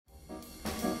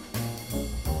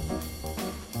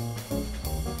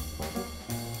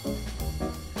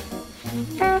Welcome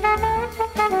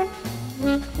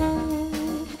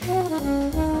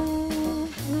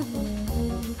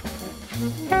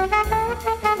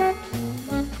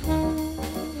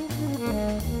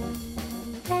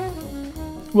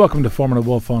to Foreman and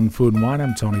Wolf on Food and Wine.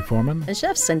 I'm Tony Foreman. And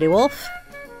Chef Cindy Wolf.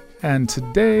 And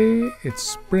today, it's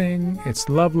spring, it's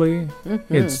lovely,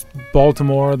 It's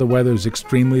Baltimore, the weather's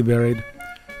extremely varied.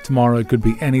 Tomorrow it could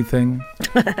be anything.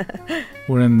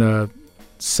 We're in the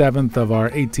 7th of our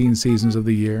 18 seasons of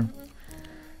the year.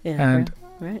 Yeah, and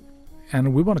right.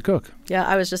 And we want to cook. Yeah,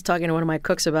 I was just talking to one of my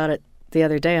cooks about it the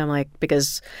other day. I'm like,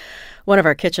 because one of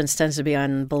our kitchens tends to be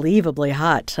unbelievably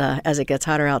hot as it gets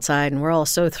hotter outside, and we're all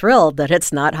so thrilled that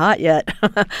it's not hot yet.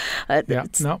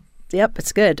 Yep,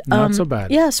 it's good. Not so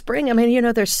bad. Yeah, spring. I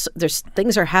mean, there's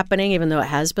things are happening, even though it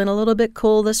has been a little bit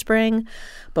cool this spring.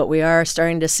 But we are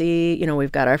starting to see,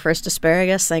 we've got our first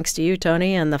asparagus, thanks to you,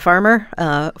 Tony, and the farmer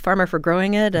for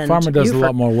growing it. And the farmer does a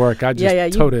lot more work. I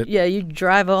just tote it. Yeah, you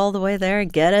drive all the way there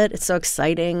and get it. It's so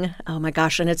exciting. Oh, my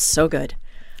gosh, and it's so good.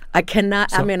 I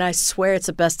cannot, I swear it's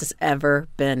the best it's ever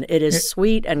been. It is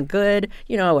sweet and good.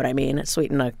 You know what I mean? It's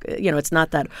sweet and, it's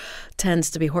not that,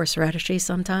 tends to be horseradishy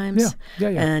sometimes. Yeah.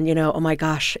 And, oh my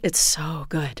gosh, it's so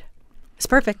good. It's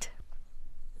perfect.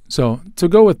 So to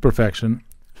go with perfection,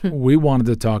 we wanted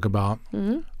to talk about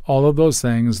all of those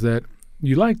things that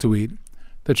you like to eat,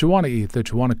 that you want to eat,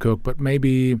 that you want to cook, but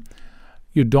maybe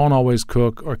you don't always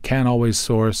cook or can't always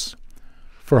source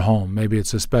for home. Maybe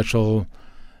it's a special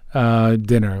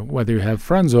dinner, whether you have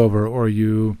friends over or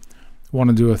you want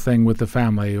to do a thing with the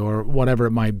family or whatever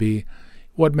it might be.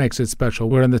 What makes it special?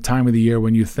 We're in the time of the year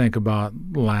when you think about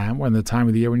lamb. We're in the time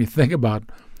of the year when you think about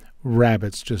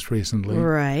rabbits just recently.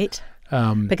 Right.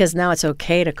 Because now it's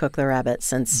okay to cook the rabbit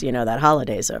since, that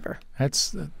holiday's over. I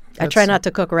try not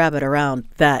to cook rabbit around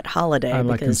that holiday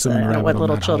because I don't want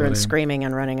little children screaming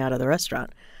and running out of the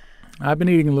restaurant. I've been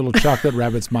eating little chocolate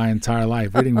rabbits my entire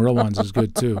life. Eating real ones is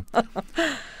good too.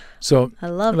 So I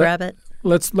love rabbit.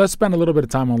 Let's spend a little bit of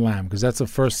time on lamb because that's the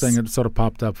first thing that sort of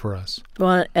popped up for us.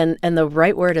 Well, and the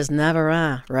right word is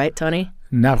navarin, right, Tony?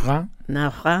 Navarin.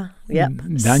 Yep.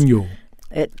 D'agneau.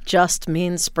 It just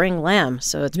means spring lamb,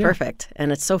 so it's perfect.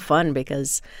 And it's so fun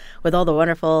because with all the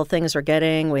wonderful things we're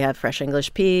getting, we have fresh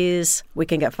English peas. We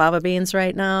can get fava beans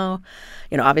right now.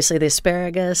 Obviously the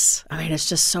asparagus. I mean, it's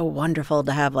just so wonderful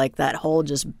to have like that whole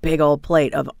just big old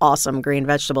plate of awesome green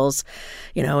vegetables,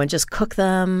 and just cook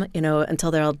them,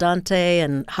 until they're al dente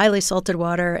and highly salted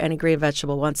water. Any green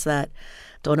vegetable wants that.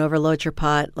 Don't overload your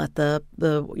pot. Let the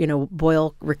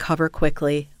boil recover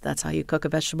quickly. That's how you cook a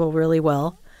vegetable really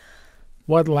well.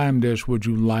 What lamb dish would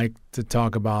you like to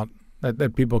talk about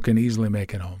that people can easily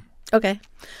make at home? Okay.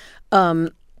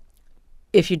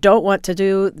 If you don't want to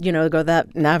go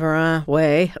that Navarin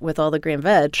way with all the green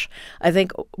veg, I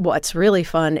think what's really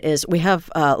fun is we have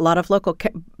a lot of local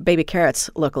baby carrots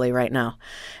locally right now.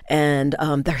 And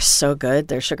they're so good.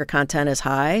 Their sugar content is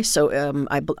high. So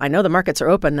I know the markets are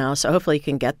open now, so hopefully you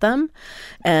can get them.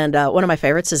 And one of my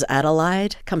favorites is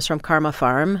Adelaide. Comes from Karma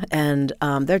Farm. And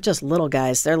they're just little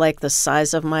guys. They're like the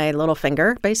size of my little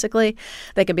finger, basically.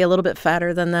 They can be a little bit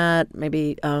fatter than that,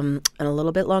 maybe and a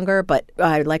little bit longer. But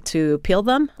I like to peel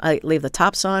them. I leave the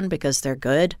tops on because they're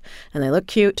good and they look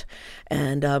cute.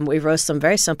 And we roast them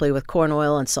very simply with corn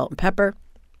oil and salt and pepper.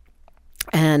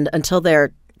 And until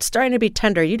they're starting to be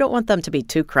tender, you don't want them to be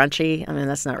too crunchy. I mean,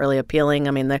 that's not really appealing.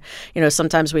 I mean,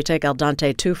 sometimes we take al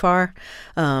dente too far.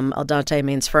 Al dente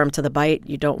means firm to the bite.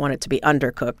 You don't want it to be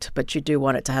undercooked, but you do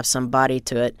want it to have some body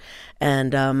to it.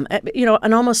 And,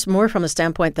 and almost more from the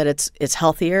standpoint that it's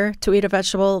healthier to eat a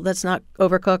vegetable that's not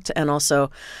overcooked. And also,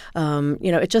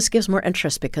 it just gives more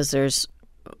interest because there's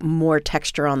more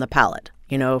texture on the palate,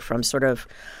 from sort of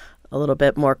a little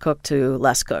bit more cooked to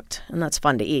less cooked. And that's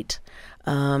fun to eat.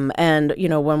 And,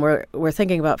 when we're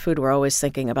thinking about food, we're always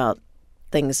thinking about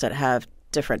things that have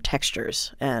different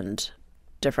textures and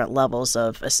different levels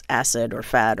of acid or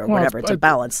fat or whatever to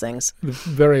balance things.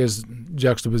 Various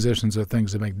juxtapositions of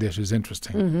things that make dishes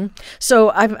interesting. Mm-hmm.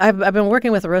 So I've been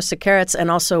working with roasted carrots,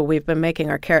 and also we've been making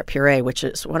our carrot puree, which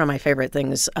is one of my favorite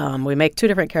things. We make two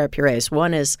different carrot purees.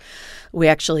 One is we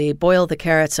actually boil the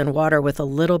carrots in water with a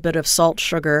little bit of salt,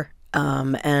 sugar,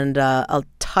 and a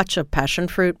touch of passion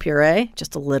fruit puree,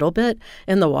 just a little bit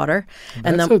in the water.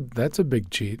 That's a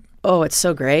big cheat. Oh, it's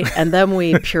so great. And then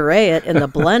we puree it in the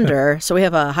blender. So we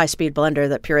have a high-speed blender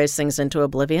that purees things into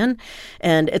oblivion.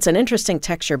 And it's an interesting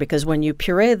texture because when you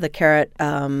puree the carrot,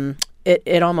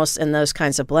 it almost, in those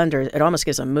kinds of blenders, it almost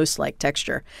gives a mousse-like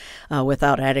texture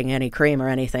without adding any cream or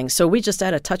anything. So we just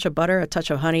add a touch of butter, a touch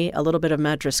of honey, a little bit of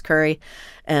Madras curry,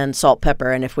 and salt,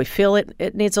 pepper. And if we feel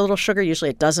it needs a little sugar, usually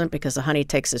it doesn't because the honey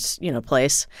takes its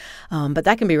place. But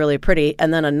that can be really pretty.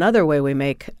 And then another way we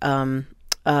make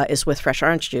is with fresh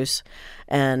orange juice,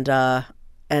 and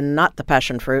not the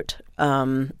passion fruit,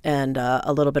 and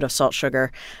a little bit of salt,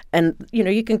 sugar, and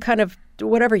you can kind of do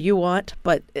whatever you want,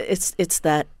 but it's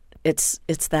that.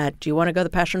 Do you want to go the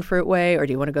passion fruit way or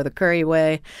do you want to go the curry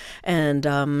way? And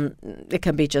it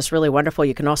can be just really wonderful.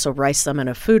 You can also rice them in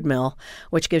a food mill,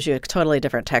 which gives you a totally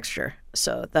different texture.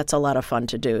 So that's a lot of fun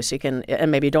to do. So you can, and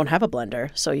maybe you don't have a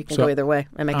blender, so you can go either way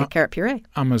and make a carrot puree.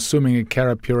 I'm assuming a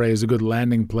carrot puree is a good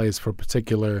landing place for a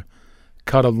particular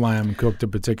cut of lamb cooked a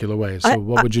particular way. So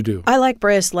what would you do? I like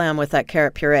braised lamb with that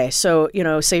carrot puree. So,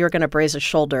 say you're going to braise a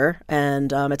shoulder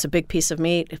and it's a big piece of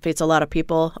meat. It feeds a lot of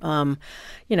people.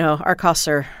 Our costs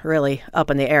are really up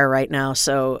in the air right now.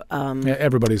 So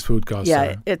everybody's food costs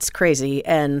are. It's crazy.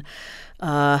 And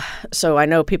so I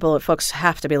know folks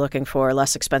have to be looking for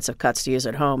less expensive cuts to use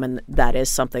at home, and that is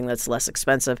something that's less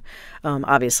expensive.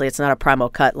 Obviously, it's not a primal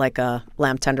cut like a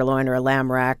lamb tenderloin or a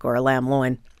lamb rack or a lamb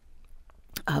loin.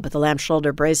 But the lamb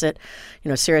shoulder, braise it,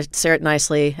 sear it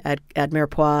nicely, add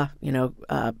mirepoix,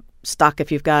 stock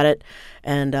if you've got it,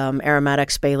 and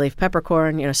aromatics, bay leaf,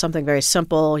 peppercorn, something very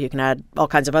simple. You can add all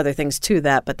kinds of other things to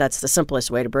that, but that's the simplest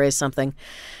way to braise something.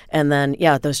 And then,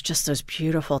 those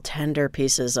beautiful tender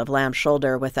pieces of lamb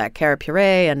shoulder with that carrot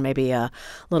puree and maybe a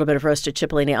little bit of roasted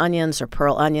cipollini onions or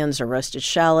pearl onions or roasted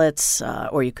shallots,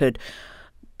 or you could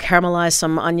caramelize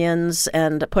some onions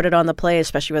and put it on the plate,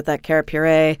 especially with that carrot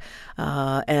puree,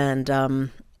 and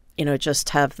just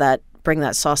have that, bring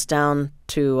that sauce down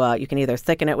to, you can either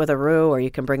thicken it with a roux or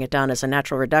you can bring it down as a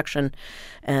natural reduction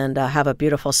and have a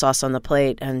beautiful sauce on the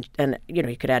plate. And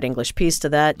you could add English peas to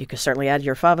that. You could certainly add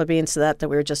your fava beans to that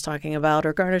we were just talking about,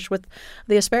 or garnish with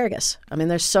the asparagus. I mean,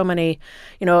 there's so many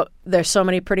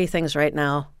pretty things right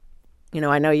now.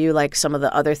 I know you like some of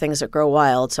the other things that grow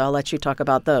wild, so I'll let you talk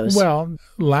about those. Well,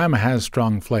 lamb has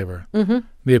strong flavor. Mm-hmm.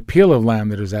 The appeal of lamb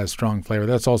that it has strong flavor.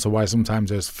 That's also why sometimes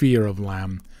there's fear of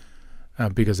lamb,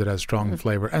 because it has strong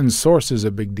flavor. And source is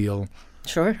a big deal.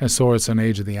 Sure. And source and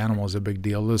age of the animal is a big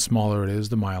deal. The smaller it is,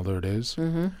 the milder it is.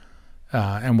 Mm-hmm.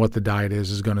 And what the diet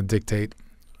is going to dictate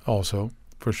also,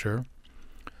 for sure.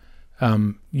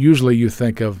 Usually you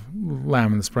think of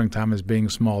lamb in the springtime as being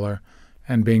smaller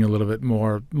and being a little bit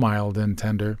more mild and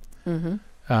tender. Mm-hmm.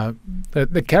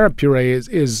 The carrot puree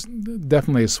is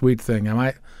definitely a sweet thing.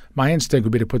 And my instinct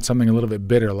would be to put something a little bit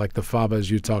bitter, like the favas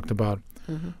you talked about.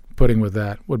 Mm-hmm. Putting with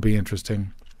that would be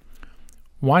interesting.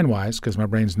 Wine-wise, because my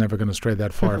brain's never going to stray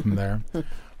that far from there,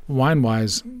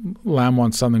 wine-wise, lamb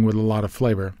wants something with a lot of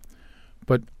flavor.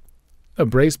 But a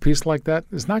braised piece like that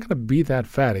is not going to be that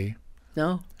fatty.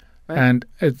 No. Right. And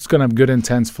it's going to have good,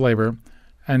 intense flavor.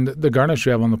 And the garnish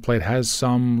you have on the plate has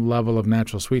some level of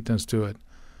natural sweetness to it.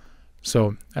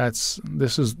 So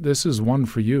this is one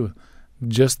for you.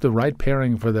 Just the right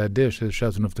pairing for that dish is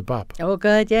Chateauneuf du Pape. Oh,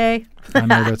 good, yay! I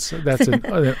know that's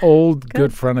an old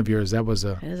good friend of yours. That was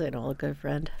It is an old good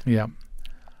friend. Yeah.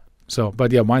 So,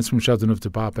 but yeah, mine's from Chateauneuf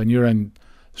du Pape, and you're in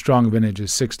strong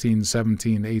vintages. 16,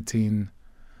 17, 18,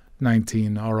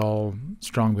 19 are all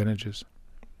strong vintages.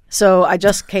 So I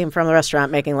just came from the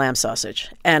restaurant making lamb sausage,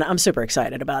 and I'm super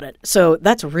excited about it. So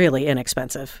that's really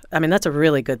inexpensive. I mean, that's a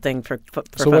really good thing for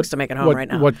folks to make at home right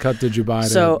now. What cut did you buy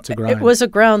to grind? It was a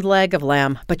ground leg of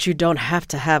lamb, but you don't have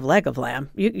to have leg of lamb.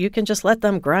 You can just let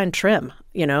them grind trim,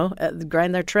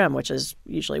 grind their trim, which is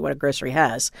usually what a grocery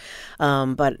has.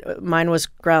 But mine was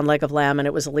ground leg of lamb, and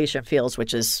it was Alicia Fields,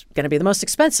 which is going to be the most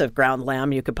expensive ground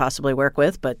lamb you could possibly work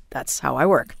with, but that's how I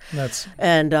work.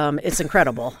 And it's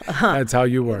incredible. That's how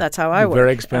you work. That's how I work.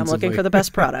 Very expensively. I'm looking for the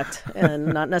best product,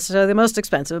 and not necessarily the most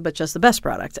expensive, but just the best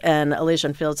product. And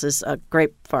Elysian Fields is a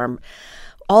great farm.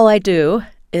 All I do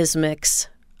is mix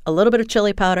a little bit of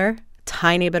chili powder,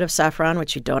 tiny bit of saffron,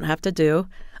 which you don't have to do,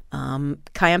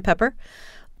 cayenne pepper,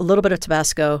 a little bit of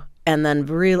Tabasco, and then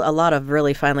a lot of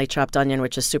really finely chopped onion,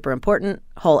 which is super important,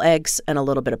 whole eggs, and a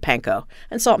little bit of panko,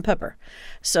 and salt and pepper.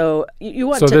 So you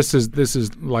want to... So this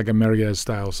is like a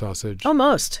Merguez-style sausage?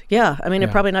 Almost, yeah. I mean,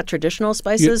 probably not traditional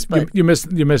spices, but... You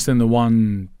missed in the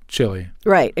one chili.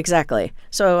 Right, exactly.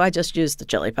 So I just use the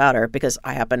chili powder because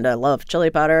I happen to love chili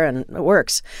powder and it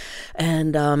works.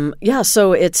 And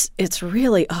so it's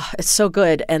really, it's so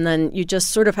good. And then you just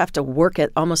sort of have to work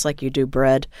it almost like you do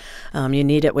bread. You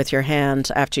knead it with your hand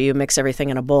after you mix everything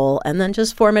in a bowl and then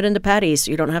just form it into patties.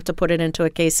 You don't have to put it into a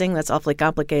casing. That's awfully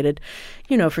complicated,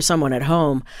 for someone at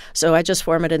home. So I just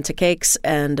form it into cakes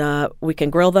and we can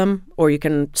grill them, or you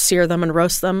can sear them and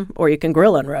roast them, or you can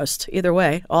grill and roast. Either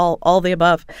way, all the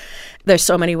above. There's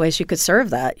so many ways you could serve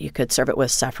that. You could serve it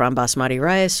with saffron basmati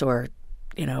rice, or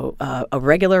a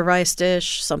regular rice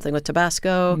dish, something with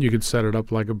Tabasco. You could set it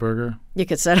up like a burger. You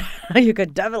could you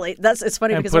could definitely. It's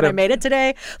funny because when I made it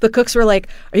today, the cooks were like,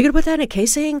 "Are you going to put that in a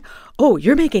casing? Oh,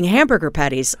 you're making hamburger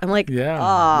patties." I'm like, Yeah.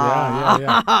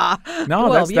 No,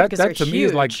 well, that to me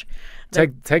is like,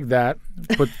 take that,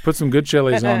 put some good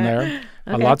chilies on there,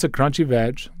 Okay. lots of crunchy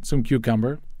veg, some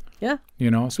cucumber. Yeah.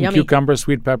 Some Yummy. cucumber,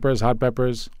 sweet peppers, hot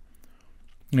peppers.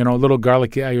 A little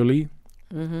garlicky aioli.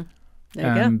 There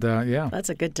you go. Yeah. That's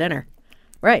a good dinner.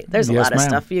 Right. There's a Yes, lot of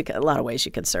ma'am. stuff. A lot of ways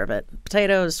you can serve it.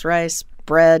 Potatoes, rice,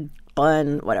 bread,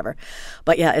 bun, whatever.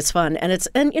 But yeah, it's fun. And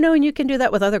you can do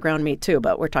that with other ground meat too,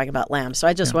 but we're talking about lamb. So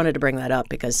I just wanted to bring that up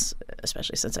because,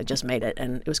 especially since I just made it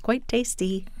and it was quite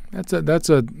tasty.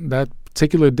 That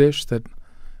particular dish that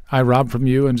I robbed from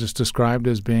you and just described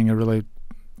as being a really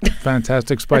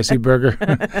fantastic spicy burger.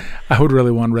 I would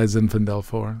really want Red Zinfandel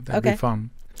for. That'd Okay. be fun.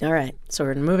 All right. So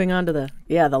we're moving on to the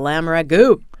lamb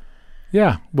ragu.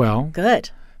 Yeah, well, Good.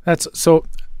 so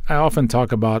I often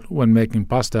talk about when making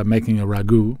pasta, making a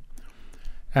ragu,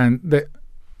 and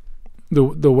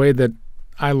the way that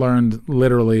I learned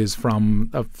literally is from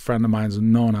a friend of mine's,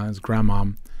 Nona, his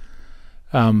grandmom,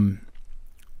 and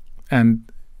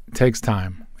it takes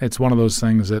time. It's one of those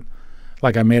things that,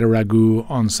 like, I made a ragu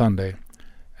on Sunday,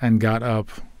 and got up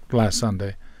last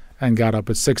Sunday, and got up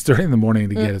at 6:30 in the morning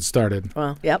to get it started.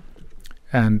 Well, yep.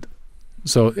 And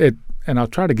so and I'll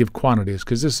try to give quantities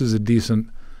because this is a decent,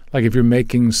 like if you're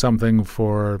making something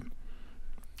for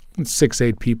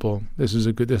 6-8 people, this is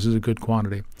a good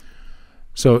quantity.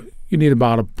 So you need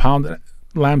about a pound.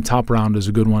 Lamb top round is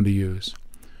a good one to use.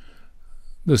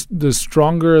 The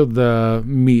stronger the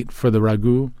meat for the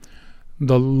ragu,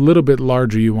 the little bit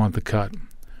larger you want the cut.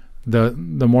 The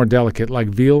more delicate, like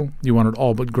veal, you want it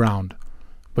all but ground.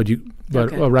 But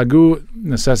Okay. a ragu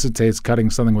necessitates cutting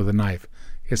something with a knife.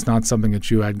 It's not something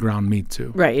that you add ground meat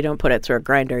to. Right. You don't put it through a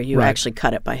grinder. You Right. actually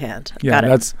cut it by hand. Yeah, Got it.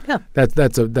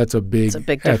 that's a big It's a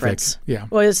big ethic. difference. Yeah.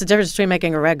 Well, it's the difference between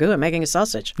making a ragu and making a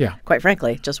sausage. Yeah. Quite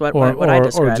frankly, just what Or I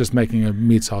described. or just making a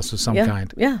meat sauce of some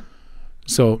kind. Yeah.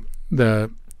 So the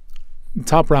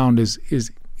top round is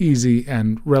easy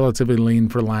and relatively lean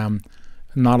for lamb,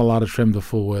 not a lot of trim to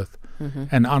fool with,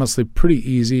 and honestly pretty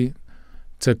easy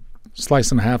to slice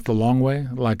in half the long way,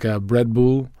 like a bread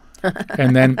boule,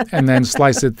 and then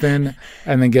slice it thin,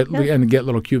 and then get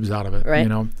little cubes out of it. Right.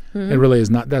 It really is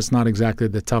not. That's not exactly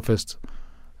the toughest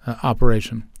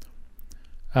operation,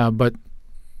 but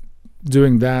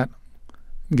doing that,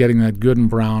 getting that good and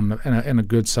brown and a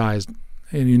good sized,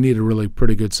 and you need a really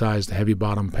pretty good sized heavy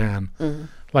bottom pan,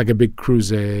 like a big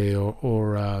Creuset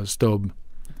or Staub,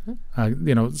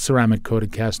 ceramic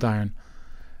coated cast iron.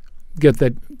 Get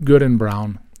that good and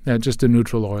brown, just a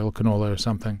neutral oil, canola or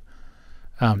something.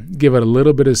 Give it a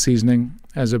little bit of seasoning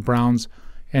as it browns,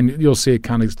 and you'll see it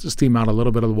kind of steam out a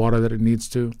little bit of the water that it needs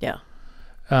to. Yeah.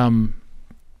 And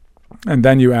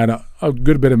then you add a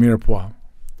good bit of mirepoix.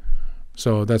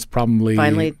 So that's probably,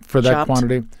 Finely for that chopped,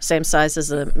 quantity, Same size as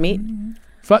the meat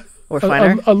or a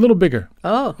finer? a little bigger,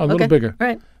 Oh, a little okay. bigger.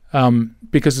 Right.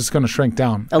 Because it's going to shrink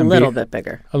down. A and little bit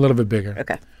bigger. A little bit bigger.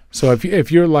 Okay. So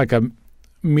if you're like a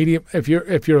medium, if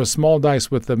you're a small dice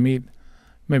with the meat,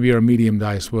 maybe you're a medium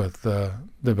dice with the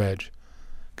veg,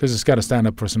 because it's got to stand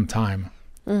up for some time.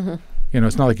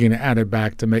 It's not like you're going to add it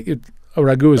back to make it. A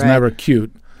ragu is Right. never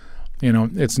cute.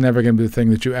 It's never going to be the thing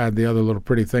that you add the other little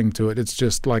pretty thing to it. It's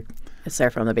just like It's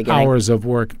there from the beginning. hours of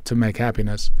work to make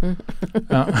happiness.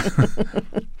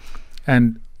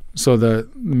 And so the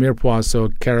mirepoix, so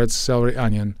carrots, celery,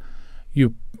 onion,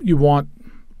 you want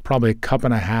probably a cup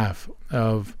and a half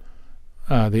of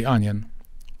the onion,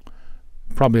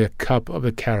 probably a cup of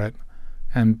the carrot,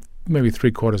 and maybe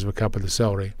 3/4 of a cup of the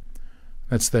celery.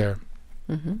 That's there.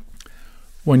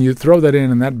 When you throw that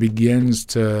in and that begins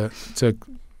to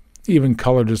even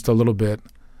color just a little bit,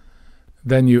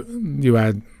 then you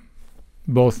add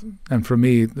both, and for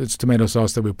me, it's tomato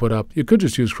sauce that we put up. You could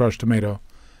just use crushed tomato,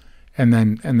 and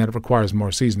then it requires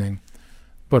more seasoning.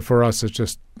 But for us, it's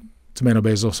just tomato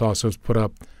basil sauce. So it's put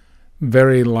up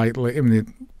very lightly. I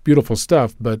mean, beautiful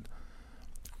stuff, but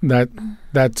that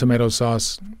tomato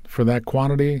sauce for that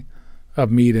quantity,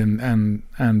 of meat and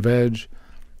veg,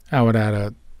 I would add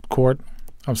a quart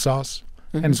of sauce,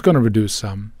 and it's going to reduce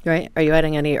some. Right. Are you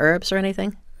adding any herbs or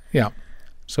anything? Yeah.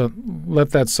 So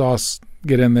let that sauce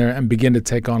get in there and begin to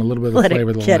take on a little bit of the flavor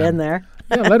of the lamb. Let it get in there.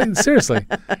 Yeah, let it, seriously.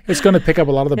 It's going to pick up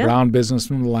a lot of the brown business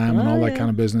from the lamb and all that kind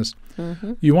of business.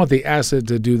 You want the acid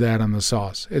to do that on the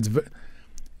sauce.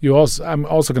 I'm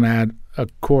also going to add a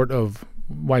quart of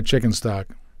white chicken stock.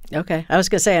 Okay. I was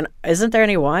going to say, isn't there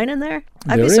any wine in there?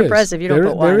 I'd There be is. surprised if you don't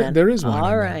put wine in. There is wine in All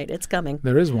there. right. It's coming.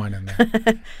 There is wine in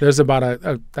there. There's about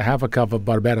a half a cup of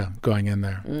barbetta going in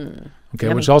there, okay,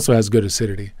 Yummy. which also has good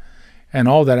acidity. And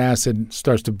all that acid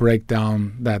starts to break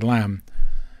down that lamb.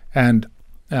 And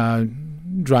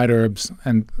dried herbs,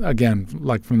 and again,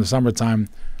 like from the summertime,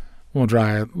 we'll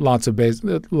dry lots of a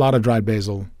lot of dried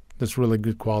basil that's really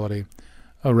good quality,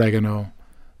 oregano,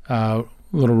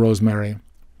 little rosemary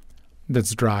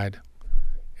that's dried,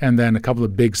 and then a couple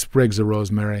of big sprigs of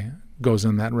rosemary goes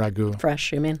in that ragu.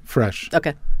 Fresh, you mean? Fresh.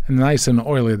 Okay. And nice and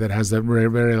oily that has that very,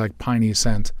 very like piney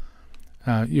scent.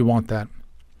 You want that.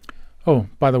 Oh,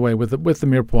 by the way, with the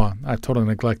mirepoix, I totally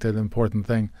neglected an important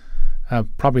thing.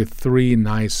 Probably 3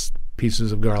 nice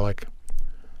pieces of garlic,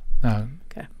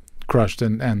 crushed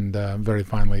and very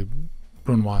finely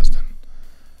brunoised.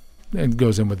 It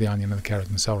goes in with the onion and the carrot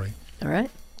and celery. All right.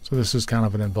 So this is kind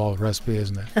of an involved recipe,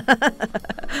 isn't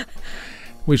it?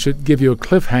 We should give you a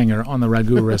cliffhanger on the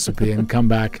ragu recipe and come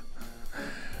back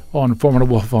on Foreman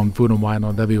and Wolf on Food and Wine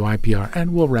on WIPR,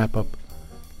 and we'll wrap up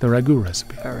the ragu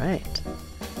recipe. All right.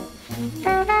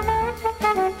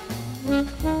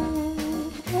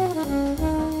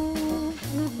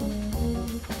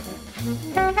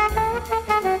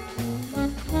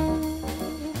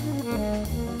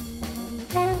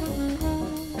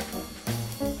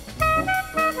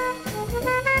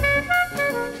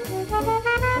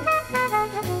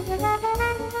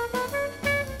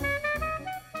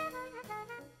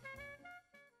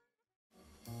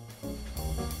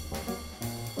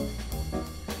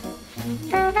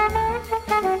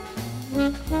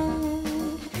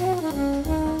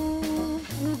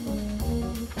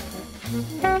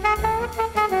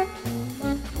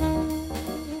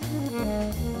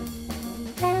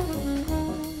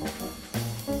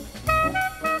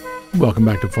 Welcome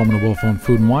back to Foreman and Wolf on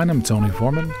Food and Wine. I'm Tony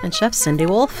Foreman. And Chef Cindy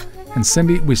Wolf. And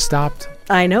Cindy, we stopped.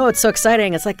 I know, it's so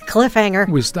exciting. It's like a cliffhanger.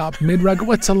 We stopped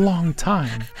mid-ragu. It's a long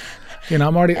time. You know,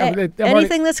 I'm already...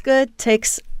 Anything that's good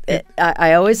takes...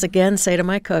 I always, again, say to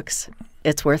my cooks,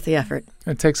 it's worth the effort.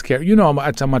 It takes care. You know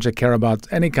how much I care about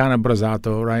any kind of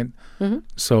brasato, right? Mm-hmm.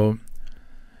 So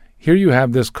here you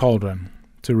have this cauldron,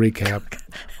 to recap,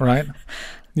 right?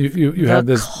 You have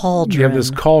this cauldron. You have this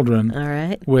cauldron, all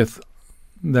right, with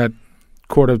that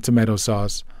quart of tomato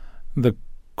sauce, the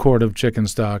quart of chicken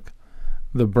stock,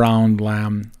 the browned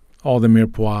lamb, all the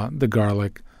mirepoix, the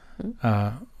garlic,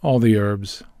 all the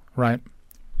herbs, right?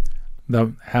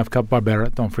 The half cup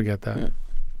barbera, don't forget that.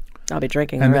 I'll be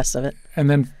drinking the rest of it. And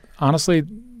then, honestly,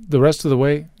 the rest of the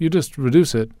way, you just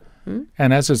reduce it.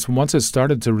 And once it's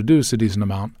started to reduce a decent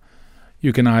amount,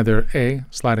 you can either,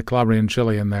 slide a Calabrian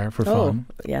chili in there for fun.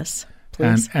 Oh, yes,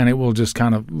 please. And it will just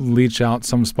kind of leach out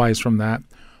some spice from that.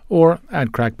 Or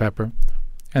add cracked pepper.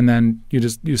 And then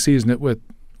you season it with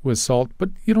salt, but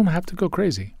you don't have to go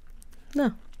crazy.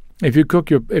 No. If you cook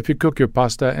your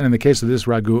pasta, and in the case of this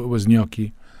ragu, it was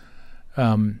gnocchi.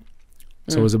 So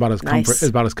it was about as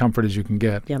comfort as you can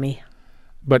get. Yummy.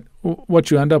 But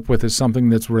what you end up with is something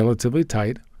that's relatively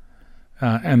tight,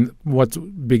 and what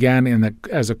began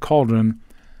as a cauldron,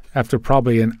 after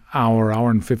probably an hour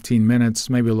and 15 minutes,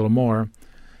 maybe a little more,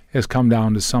 has come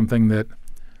down to something that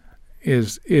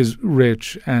is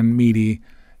rich and meaty,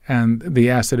 and the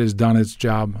acid has done its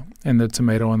job in the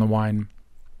tomato and the wine.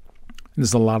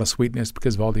 There's a lot of sweetness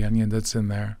because of all the onion that's in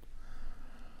there.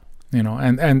 You know,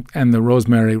 and the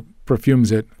rosemary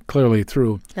perfumes it clearly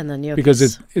through. And the gnocchi.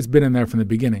 Because it's been in there from the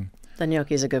beginning. The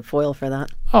gnocchi is a good foil for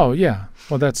that. Oh, yeah.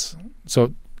 Well, that's...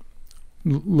 So,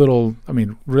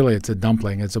 really it's a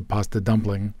dumpling. It's a pasta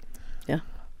dumpling. Yeah.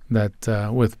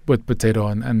 That, with potato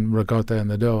and ricotta in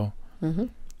the dough. Mm-hmm.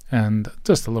 And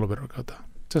just a little bit of ricotta.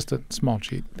 Just a small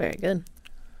cheat. Very good.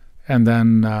 And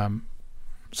then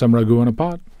some ragu in a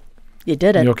pot. You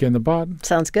did it. Gnocchi in the pot.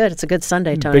 Sounds good. It's a good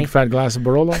Sunday, Tony. Big fat glass of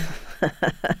Barolo.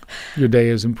 Your day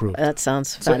is improved. That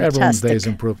sounds fantastic. So everyone's day is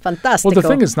improved. Fantastic. Well, the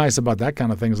thing that's nice about that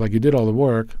kind of thing is, like, you did all the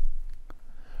work.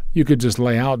 You could just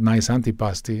lay out nice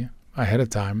antipasti ahead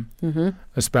of time. Mm-hmm.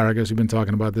 Asparagus, you've been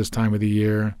talking about this time of the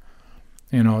year.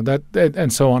 You know, that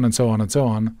and so on and so on and so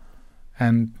on.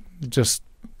 And just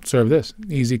serve this.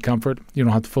 Easy comfort. You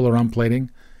don't have to fool around plating.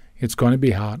 It's going to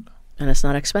be hot. And it's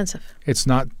not expensive. It's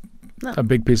not a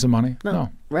big piece of money. No.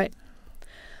 Right.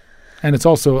 And it's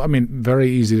also, I mean, very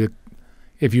easy to,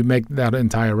 if you make that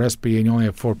entire recipe and you only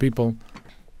have 4 people,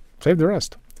 save the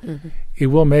rest. Mm-hmm. It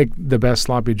will make the best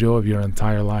sloppy Joe of your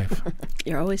entire life.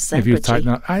 You're always sandwichy. If you tighten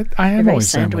up, I am very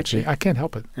always sandwichy. sandwichy. I can't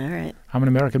help it. All right. I'm an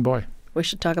American boy. We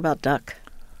should talk about duck.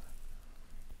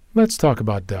 Let's talk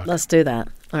about duck. Let's do that.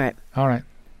 All right. All right.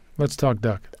 Let's talk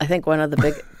duck. I think one of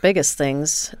the biggest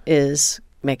things is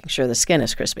making sure the skin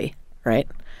is crispy, right?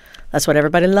 That's what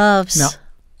everybody loves. Now,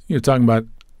 you're talking about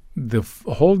the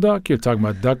whole duck? You're talking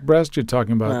about duck breast? You're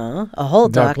talking about a whole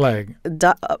duck leg?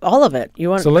 All of it. You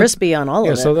want crispy on all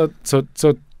of it.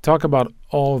 So talk about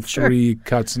all Sure. 3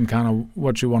 cuts and kind of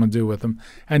what you want to do with them.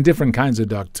 And different kinds of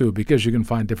duck, too, because you can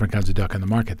find different kinds of duck in the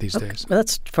market these days. Well,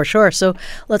 that's for sure. So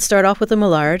let's start off with the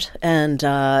Millard. And,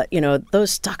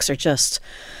 those ducks are just...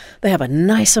 They have a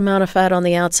nice amount of fat on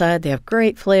the outside. They have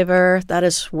great flavor. That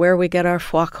is where we get our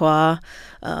foie gras.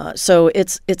 So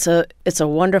it's a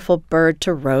wonderful bird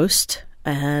to roast,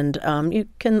 and you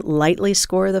can lightly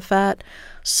score the fat,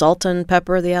 salt and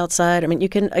pepper the outside. I mean, you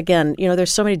can, again,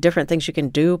 there's so many different things you can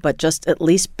do, but just at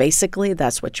least basically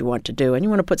that's what you want to do. And you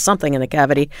want to put something in the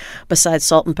cavity besides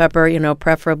salt and pepper,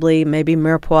 preferably maybe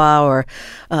mirepoix or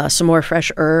some more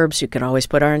fresh herbs. You can always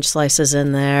put orange slices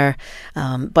in there,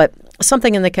 but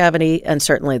something in the cavity, and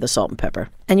certainly the salt and pepper.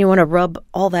 And you want to rub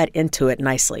all that into it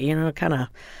nicely, kind of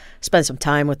spend some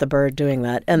time with the bird doing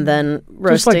that. And then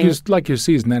roasting. Just like you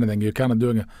season anything, you're kind of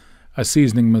doing a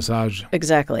seasoning massage.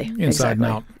 Exactly. Inside and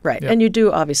out. Right. Yep. And you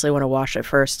do obviously want to wash it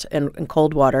first in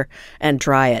cold water and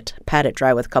dry it, pat it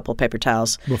dry with a couple paper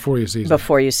towels. Before you season.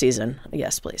 Before you season.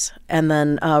 Yes, please. And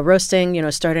then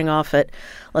roasting, starting off at,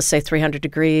 let's say, 300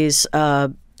 degrees.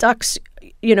 Ducks,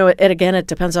 it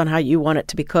depends on how you want it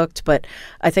to be cooked. But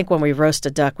I think when we roast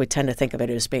a duck, we tend to think of it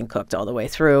as being cooked all the way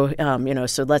through.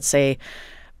 So let's say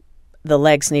the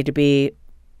legs need to be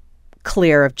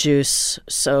clear of juice.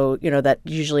 So, that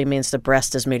usually means the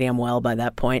breast is medium well by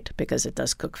that point because it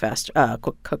does cook faster,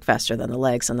 cook faster than the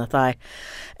legs and the thigh.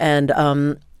 And,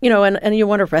 and you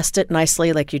want to rest it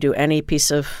nicely like you do any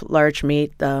piece of large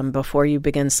meat before you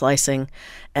begin slicing.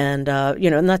 And,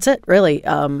 and that's it, really.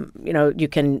 You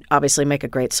can obviously make a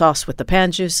great sauce with the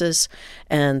pan juices,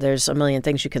 and there's a million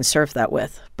things you can serve that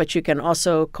with. But you can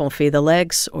also confit the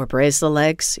legs or braise the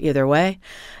legs, either way.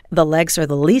 The legs are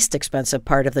the least expensive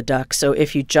part of the duck. So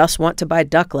if you just want to buy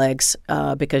duck legs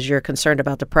because you're concerned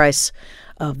about the price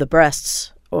of the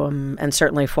breasts, and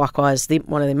certainly foie gras is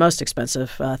one of the most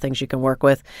expensive things you can work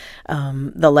with.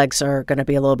 The legs are going to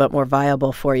be a little bit more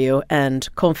viable for you, and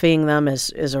confiting them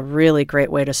is a really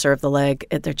great way to serve the leg.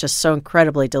 They're just so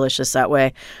incredibly delicious that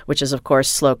way, which is, of course,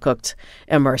 slow-cooked,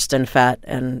 immersed in fat,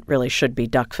 and really should be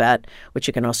duck fat, which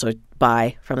you can also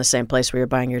buy from the same place where you're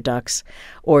buying your ducks.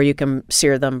 Or you can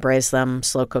sear them, braise them,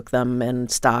 slow-cook them in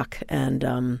stock,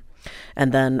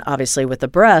 and then, obviously, with the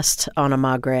breast on a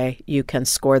magre, you can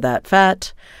score that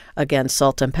fat, again,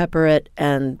 salt and pepper it,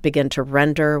 and begin to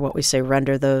render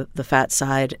the fat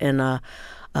side in a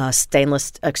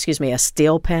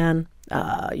steel pan.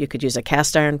 You could use a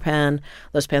cast iron pan.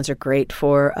 Those pans are great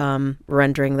for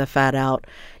rendering the fat out.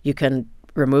 You can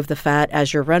remove the fat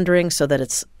as you're rendering so that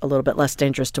it's a little bit less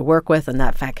dangerous to work with, and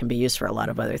that fat can be used for a lot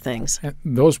of other things. And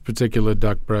those particular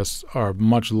duck breasts are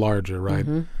much larger, right?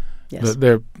 Mm-hmm. Yes.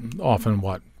 They're often,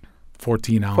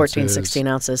 14 ounces? 14, 16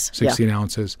 ounces. 16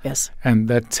 ounces. Yes. And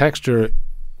that texture,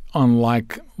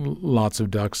 unlike lots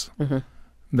of ducks, mm-hmm.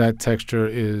 that texture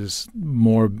is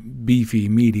more beefy,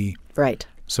 meaty. Right.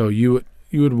 So you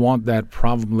would want that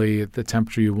probably at the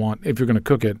temperature you want. If you're going to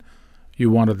cook it, you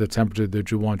want it at the temperature that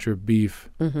you want your beef,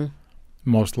 mm-hmm.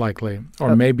 most likely,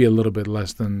 or maybe a little bit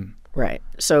less than. Right.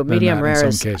 So medium rare in some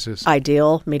is cases.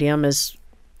 Ideal. Medium is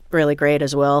really great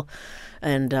as well.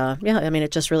 And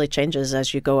it just really changes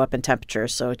as you go up in temperature.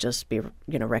 So just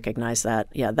recognize that.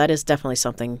 Yeah, that is definitely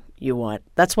something you want.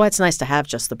 That's why it's nice to have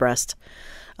just the breast,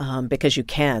 because you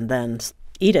can then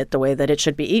eat it the way that it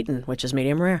should be eaten, which is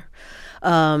medium rare.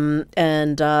 So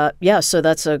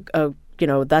that's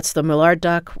that's the Millard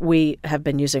duck. We have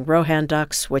been using Rohan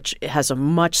ducks, which has a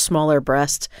much smaller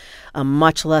breast,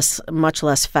 much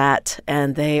less fat,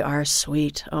 and they are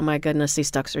sweet. Oh my goodness, these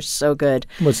ducks are so good.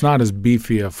 Well, it's not as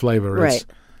beefy a flavor. Right.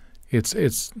 It's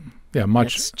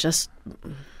much. It's just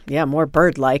more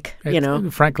bird-like.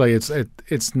 Frankly,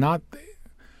 it's not.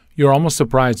 You're almost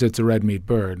surprised it's a red meat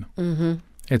bird. Mm-hmm.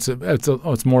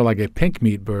 It's more like a pink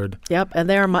meat bird. Yep, and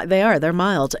they're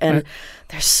mild, and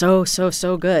they're so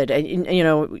good. And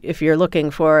if you're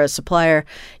looking for a supplier,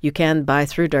 you can buy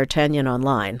through D'Artagnan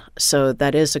online. So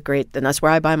that is and that's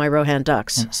where I buy my Rohan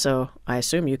ducks. So I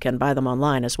assume you can buy them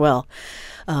online as well,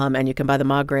 and you can buy the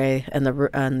Magre and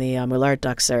the Moulard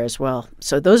ducks there as well.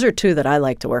 So those are two that I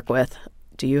like to work with.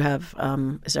 Do you have?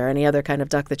 Is there any other kind of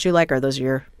duck that you like, or those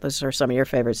are some of your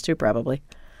favorites too, probably?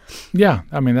 Yeah,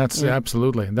 I mean, that's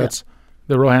absolutely. That's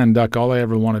the Rohan duck. All I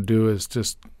ever want to do is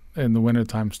just in the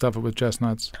wintertime stuff it with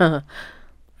chestnuts.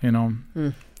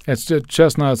 It's just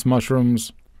chestnuts,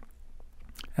 mushrooms,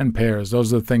 and pears.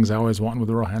 Those are the things I always want with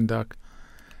the Rohan duck.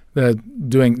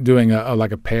 Doing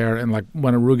a pear, and like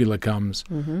when arugula comes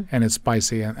and it's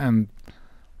spicy, and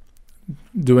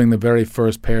doing the very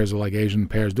first pears, or like Asian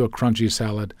pears, do a crunchy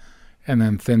salad, and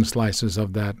then thin slices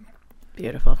of that.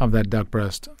 Beautiful. Of that duck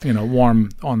breast,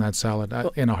 warm on that salad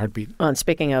in a heartbeat. Well, and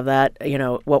speaking of that,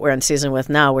 what we're in season with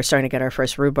now, we're starting to get our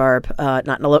first rhubarb,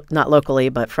 not locally,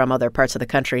 but from other parts of the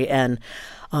country. And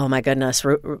oh my goodness,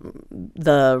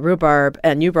 the rhubarb,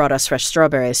 and you brought us fresh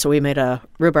strawberries, so we made a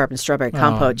rhubarb and strawberry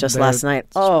compote just last night.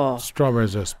 Oh,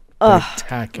 strawberries are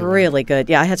spectacular. Really good.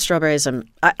 Yeah, I had strawberries, and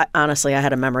I honestly, I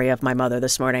had a memory of my mother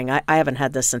this morning. I haven't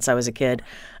had this since I was a kid.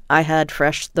 I had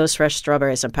those fresh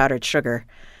strawberries and powdered sugar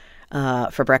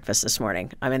for breakfast this morning.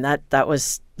 I mean, that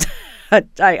was,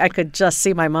 I could just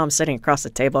see my mom sitting across the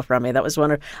table from me. That was I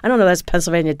don't know if that's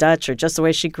Pennsylvania Dutch or just the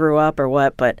way she grew up or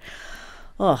what, but,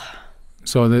 oh.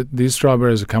 So these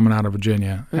strawberries are coming out of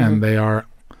Virginia, and they are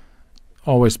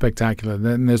always spectacular.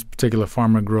 Then this particular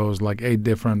farmer grows like 8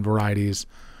 different varieties,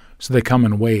 so they come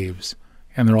in waves,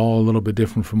 and they're all a little bit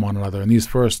different from one another. And these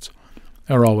first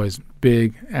are always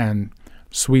big and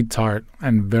sweet tart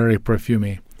and very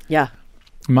perfumey. Yeah.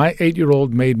 My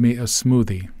 8-year-old made me a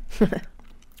smoothie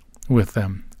with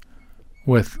them,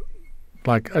 with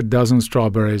like a dozen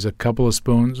strawberries, a couple of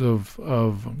spoons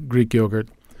of Greek yogurt,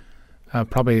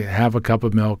 probably half a cup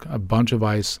of milk, a bunch of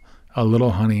ice, a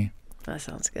little honey. That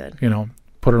sounds good.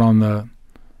 Put it on the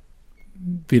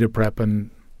Vita Prep, and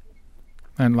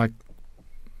like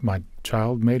my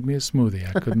child made me a smoothie.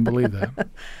 I couldn't believe that.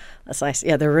 That's nice.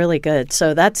 Yeah, they're really good.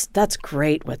 So that's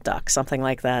great with duck, something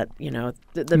like that. Not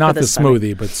the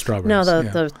smoothie, but strawberries. No,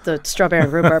 the strawberry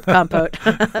and rhubarb compote.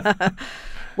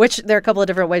 Which there are a couple of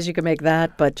different ways you can make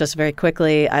that, but just very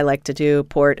quickly, I like to do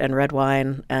port and red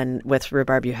wine. And with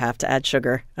rhubarb, you have to add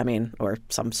sugar. Or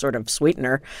some sort of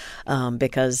sweetener,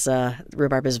 because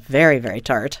rhubarb is very, very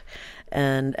tart.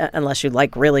 And unless you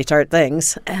like really tart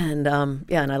things, and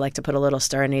and I like to put a little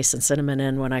star anise and cinnamon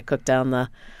in when I cook down the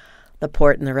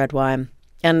port and the red wine,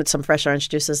 and some fresh orange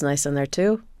juice is nice in there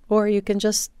too. Or you can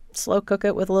just slow cook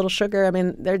it with a little sugar. I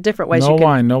mean, there are different ways. No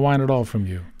wine at all from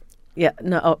you. Yeah,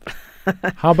 no.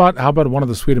 How about one of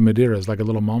the sweeter Madeiras, like a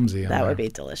little Malmsey? That would be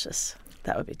delicious.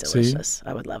 See?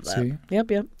 I would love that. See?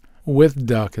 Yep. With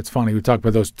duck, it's funny. We talked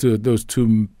about those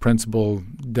two principal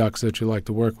ducks that you like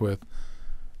to work with,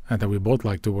 and that we both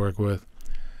like to work with.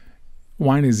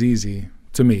 Wine is easy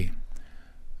to me.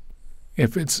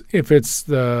 If it's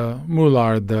the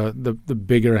Moulard, the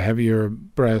bigger, heavier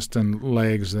breast and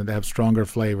legs that have stronger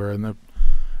flavor and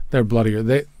they're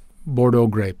bloodier, Bordeaux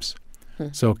grapes.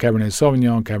 So Cabernet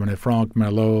Sauvignon, Cabernet Franc,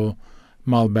 Merlot,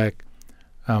 Malbec,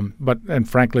 and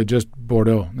frankly just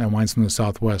Bordeaux and wines from the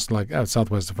southwest, like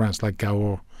southwest of France, like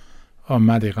Cahors or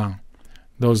Madiran.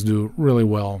 Those do really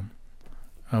well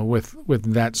with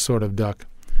that sort of duck.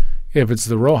 If it's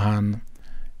the Rohan,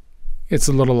 it's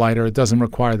a little lighter. It doesn't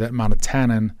require that amount of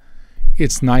tannin.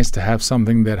 It's nice to have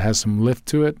something that has some lift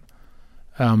to it.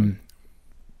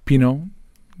 Pinot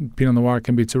Noir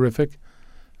can be terrific.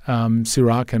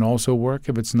 Syrah can also work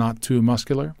if it's not too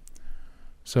muscular.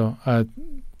 So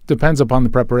depends upon the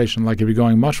preparation. Like if you're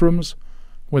going mushrooms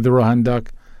with the Rohan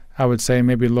duck, I would say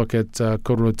maybe look at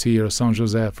Côte Rôtie or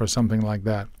Saint-Joseph or something like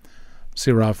that.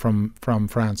 Syrah from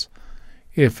France.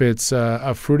 If it's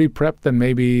a fruity prep, then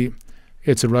maybe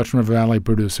it's a Rutland Valley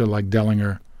producer like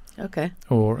Dellinger. Okay.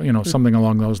 Or, something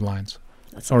along those lines.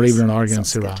 Or even an Argan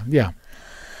Syrah. Good. Yeah. Okay.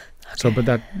 So, but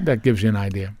that gives you an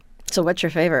idea. So what's your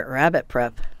favorite rabbit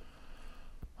prep?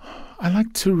 I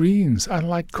like terrines. I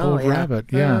like cold rabbit.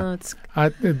 Yeah.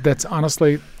 That's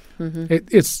honestly,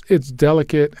 it's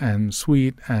delicate and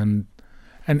sweet and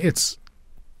it's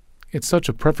such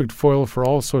a perfect foil for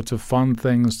all sorts of fun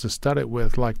things to stud it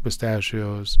with, like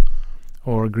pistachios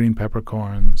or green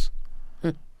peppercorns.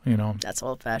 That's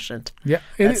old-fashioned. Yeah,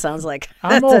 that sounds like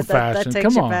I'm old-fashioned. That takes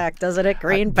Come you on. back, doesn't it?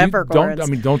 Green peppercorns.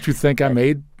 Don't you think I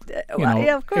made?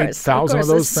 Of course. 8,000 of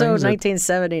those things. So things.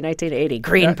 1970, 1980,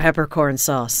 green peppercorn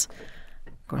sauce.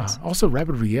 Acorns. Also,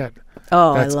 rabbit rillette.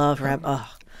 Oh, That's- I love rabbit.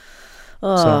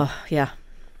 So- Yeah.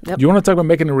 Yep. You want to talk about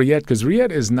making a rillette? Because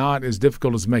rillette is not as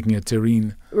difficult as making a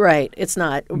terrine. Right. It's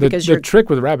not The, because the trick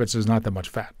with rabbits is not that much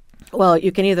fat. well,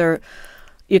 you can either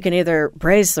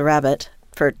braise the rabbit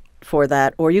for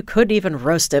that, or you could even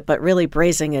roast it, but really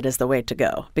braising it is the way to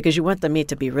go because you want the meat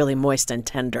to be really moist and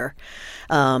tender.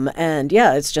 And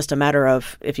yeah, it's just a matter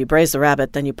of if you braise the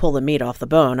rabbit, then you pull the meat off the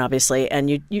bone, obviously,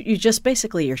 and you just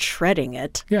basically you're shredding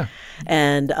it. Yeah.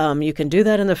 And you can do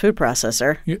that in the food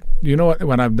processor. You know what?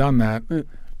 When I've done that,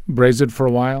 braise it for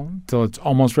a while till it's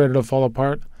almost ready to fall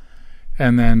apart,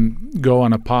 and then go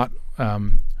on a pot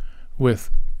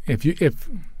with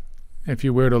if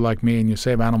you're weirdo like me and you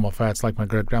save animal fats like my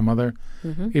great grandmother,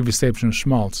 if you save some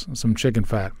schmaltz, some chicken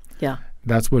fat, Yeah.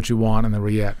 that's what you want in the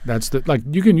rillette. That's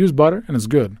you can use butter and it's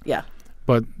good, Yeah.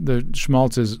 but the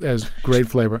schmaltz has great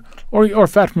flavor, or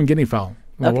fat from guinea fowl,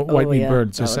 Okay. white meat yeah.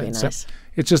 birds. That would be nice.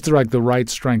 It's just the right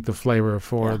strength of flavor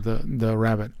for the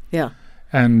rabbit. Yeah.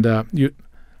 And you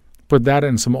put that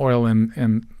in some oil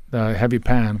in the heavy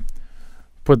pan.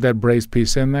 Put that braised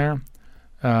piece in there,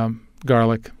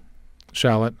 garlic,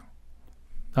 shallot,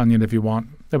 onion if you want.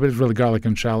 But it's really garlic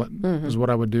and shallot is what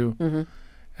I would do.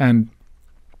 And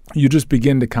you just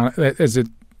begin to kind of, as it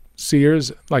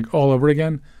sears like all over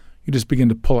again, you just begin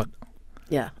to pull it.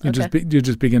 Yeah. You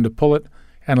just begin to pull it.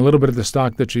 And a little bit of the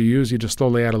stock that you use, you just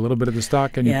slowly add a little bit of the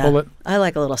stock and you pull it. I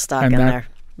like a little stock And in that-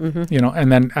 there.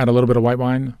 And then add a little bit of white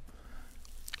wine.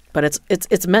 But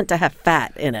it's meant to have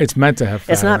fat in it. It's meant to have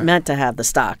fat. It's not in it. meant to have the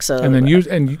stock. So And then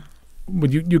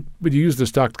would you use the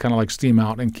stock to kind of like steam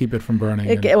out and keep it from burning?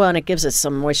 and it gives it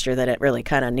some moisture that it really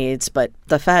kind of needs. But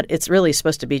the fat, it's really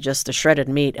supposed to be just the shredded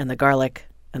meat and the garlic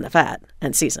and the fat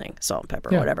and seasoning, salt and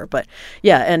pepper, whatever. But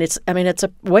yeah, and it's a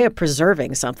way of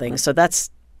preserving something. So that's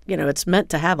it's meant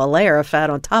to have a layer of fat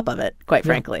on top of it, quite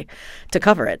frankly, to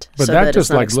cover it. But so that that just it's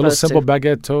not like little exposed simple to-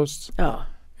 baguette toasts Oh,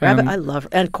 rabbit, and- I love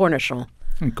and cornichon.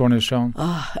 and cornichon.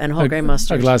 Oh, and whole grain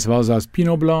mustard. A glass of Alsace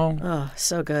Pinot Blanc. Oh,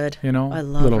 so good. You know, I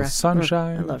love little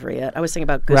sunshine. I love rillette. I was thinking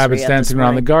about goose Rabbits rillette dancing this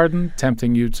around the morning. garden,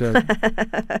 tempting you to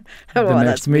the Oh,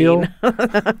 next that's meal. mean.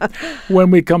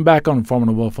 When we come back on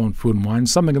Foreman & Wolf on Food and Wine,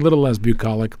 something a little less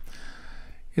bucolic.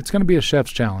 It's going to be a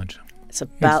chef's challenge. It's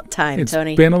about time, It's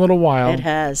Tony. been a little while. It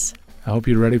has. I hope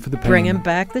you're ready for the pain. Bringing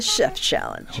back the chef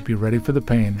challenge. Hope you're ready for the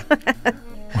pain.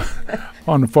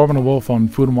 On Foreman & Wolf on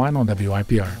Food and Wine on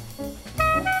WIPR.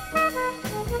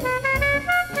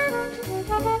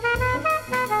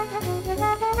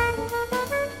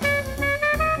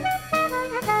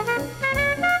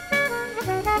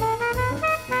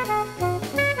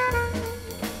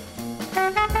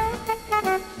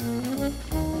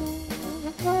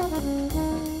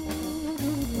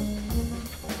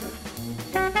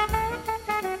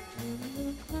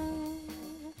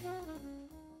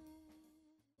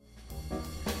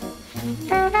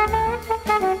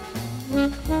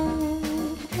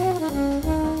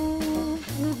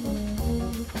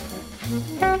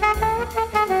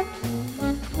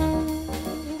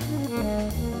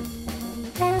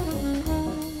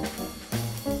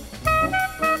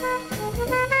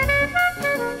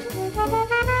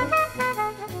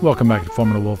 Welcome back to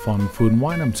Foreman & Wolf on Food and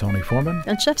Wine. I'm Tony Foreman.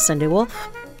 And Chef Cindy Wolf,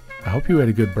 I hope you had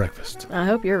a good breakfast. I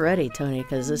hope you're ready, Tony,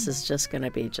 because this is just going to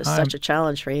be such a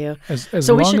challenge for you. As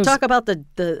So we long should as talk about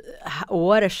the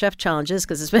what a chef challenge is,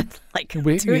 because it's been like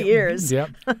 2 years. Yeah,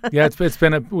 it's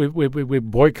been we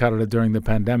boycotted it during the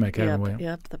pandemic, haven't we?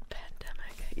 Yep, the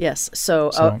pandemic. Yes.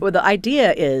 So, So- well, the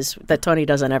idea is that Tony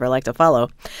doesn't ever like to follow,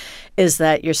 is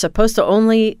that you're supposed to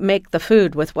only make the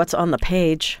food with what's on the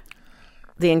page,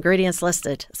 the ingredients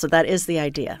listed. So that is the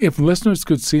idea. If listeners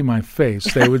could see my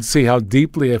face, they would see how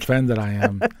deeply offended I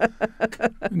am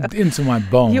into my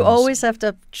bones. You always have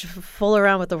to fool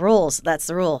around with the rules. That's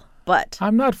the rule. But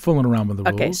I'm not fooling around with the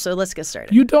rules. okay, so let's get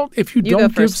started. You don't. If you You go don't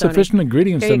give first, Tony. sufficient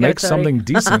ingredients Here to you go, make Tony. something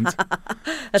decent,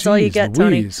 That's all you Jeez get,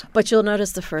 Tony. Louise. But you'll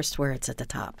notice the first words at the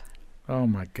top, Oh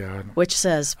my God! which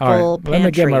says All full right, pantry. let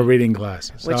me get my reading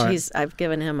glasses. which All right. I've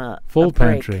given him a Full a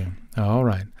break. pantry. All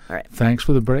right. All right. Thanks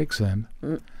for the breaks then.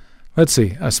 Let's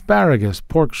see. Asparagus,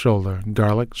 pork shoulder,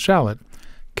 garlic, shallot,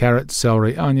 carrot,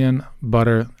 celery, onion,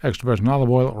 butter, extra virgin olive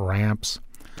oil, ramps,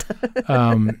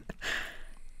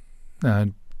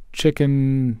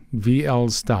 chicken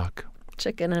VL stock.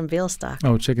 Chicken and veal stock.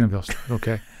 Oh, chicken and veal stock.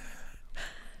 Okay.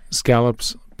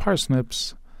 Scallops,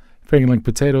 parsnips, fingerling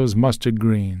potatoes, mustard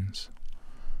greens.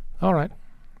 All right.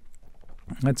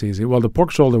 That's easy. Well, the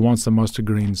pork shoulder wants the mustard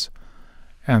greens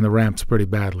and the ramps pretty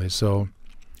badly. So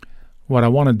what I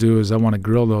want to do is I want to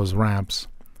grill those ramps,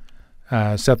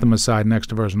 set them aside in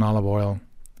extra virgin olive oil,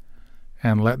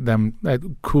 and let them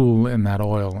cool in that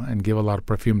oil and give a lot of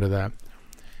perfume to that.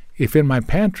 If in my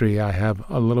pantry I have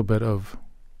a little bit of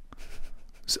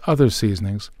other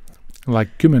seasonings,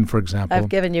 like cumin, for example, I've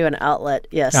given you an outlet.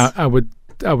 Yes, I would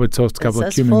toast a couple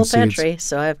of cumin full seeds. pantry,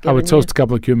 so I would toast a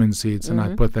couple of cumin seeds and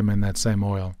I'd put them in that same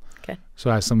oil. Okay. So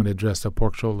I have something to dress the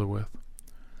pork shoulder with.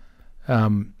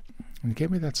 And you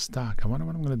gave me that stock. I wonder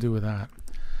what I'm going to do with that.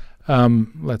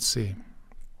 Let's see.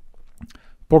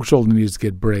 Pork shoulder needs to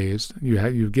get braised.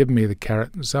 You've given me the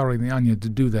carrot, the celery, and the onion to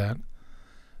do that.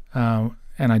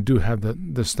 And I do have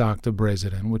the stock to braise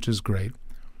it in, which is great.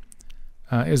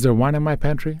 Is there wine in my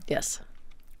pantry? Yes.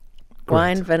 Great.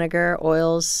 Wine, vinegar,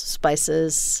 oils,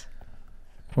 spices.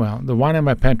 Well, the wine in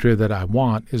my pantry that I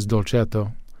want is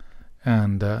Dolcetto.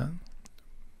 And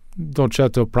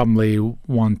Dolcetto, probably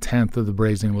 1/10 of the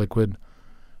braising liquid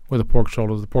with the pork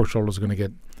shoulder. The pork shoulder is going to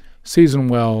get seasoned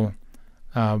well,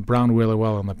 browned really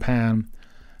well in the pan.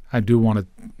 I do want to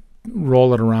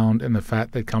roll it around in the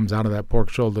fat that comes out of that pork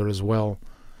shoulder as well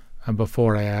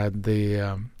before I add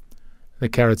the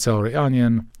carrot, celery,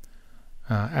 onion,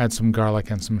 add some garlic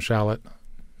and some shallot.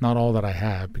 Not all that I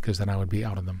have, because then I would be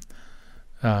out of them,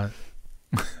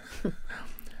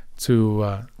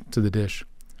 to the dish.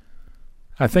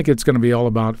 I think it's going to be all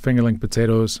about fingerling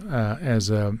potatoes as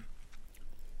a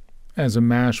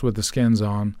mash with the skins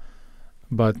on,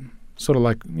 but sort of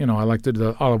like, I like to do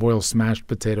the olive oil smashed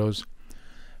potatoes.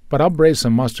 But I'll braise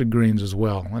some mustard greens as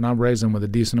well, and I'll braise them with a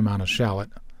decent amount of shallot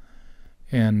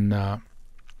and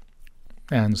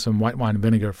some white wine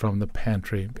vinegar from the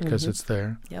pantry because it's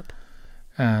there. Yep.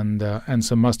 And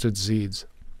some mustard seeds,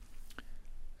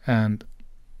 and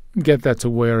get that to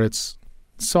where it's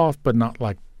soft but not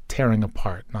like tearing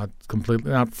apart, not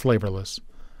flavorless.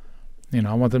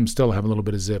 I want them still to have a little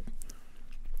bit of zip.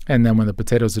 And then when the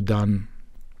potatoes are done,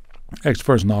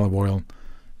 extra virgin olive oil,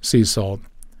 sea salt,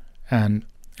 and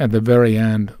at the very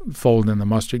end, fold in the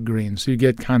mustard greens. So you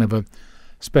get kind of a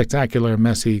spectacular,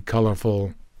 messy,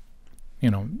 colorful,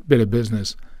 bit of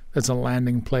business. That's a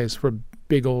landing place for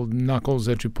big old knuckles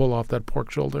that you pull off that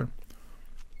pork shoulder.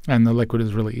 And the liquid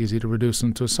is really easy to reduce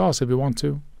into a sauce if you want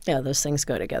to. Yeah, those things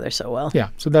go together so well. Yeah,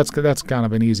 so that's kind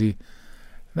of an easy.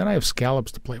 Then I have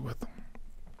scallops to play with.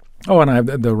 Oh, and I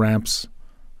have the ramps,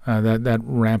 that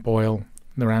ramp oil,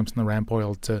 the ramps and the ramp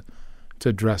oil to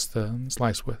dress the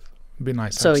slice with. It'd be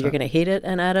nice. So you're going to heat it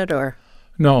and add it, or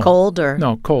no cold, or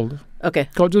no cold? Okay,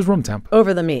 cold, just room temp.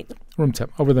 Over the meat. Room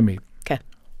temp over the meat. Okay,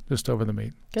 just over the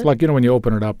meat. Good. It's like when you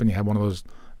open it up and you have one of those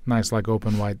nice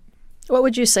open white. What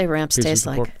would you say ramps taste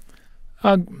like?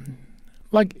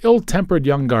 Like ill-tempered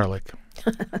young garlic,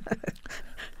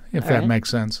 if that makes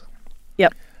sense.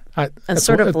 Yep. And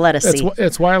sort of lettucey.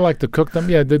 It's why I like to cook them.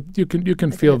 Yeah, you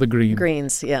can feel the green.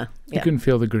 Greens, yeah. You can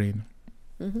feel the green.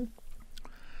 Mm-hmm.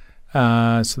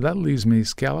 So that leaves me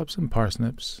scallops and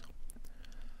parsnips.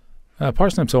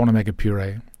 Parsnips I want to make a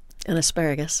puree. And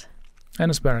asparagus. And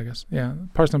asparagus, yeah.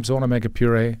 Parsnips I want to make a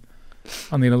puree.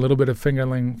 I'll need a little bit of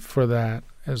fingerling for that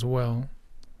as well.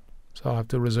 So I'll have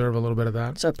to reserve a little bit of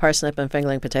that. So parsnip and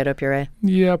fingerling potato puree?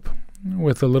 Yep.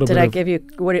 With a little bit of... Did I give you...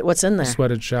 What's in there?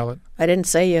 Sweated shallot. I didn't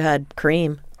say you had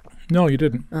cream. No, you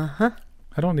didn't. Uh-huh.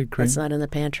 I don't need cream. It's not in the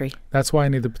pantry. That's why I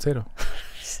need the potato.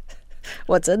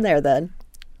 What's in there then?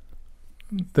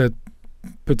 The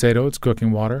potato, it's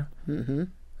cooking water.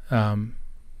 Mm-hmm.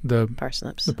 The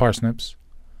parsnips. The parsnips.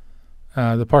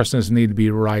 The parsnips need to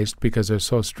be riced because they're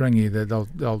so stringy that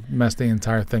they'll mess the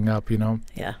entire thing up,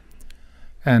 Yeah.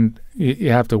 And you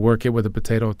have to work it with the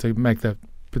potato to make the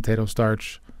potato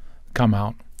starch come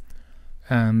out,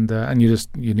 and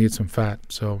you need some fat.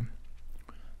 So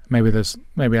maybe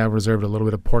I reserved a little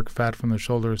bit of pork fat from the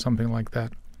shoulder or something like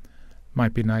that.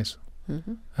 Might be nice.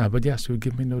 Mm-hmm. But yes, it would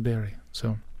give me no dairy.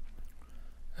 So,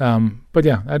 but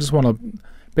yeah, I just want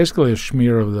basically a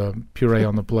smear of the puree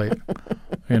on the plate,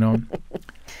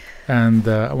 And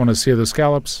I want to sear the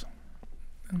scallops.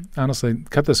 Honestly,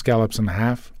 cut the scallops in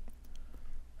half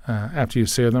after you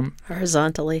sear them.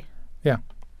 Horizontally. Yeah,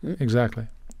 exactly.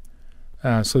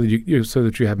 So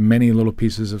that you have many little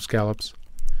pieces of scallops.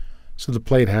 So the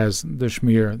plate has the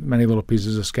schmear, many little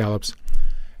pieces of scallops,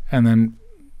 and then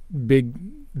big,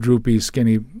 droopy,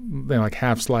 skinny, like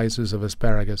half slices of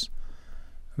asparagus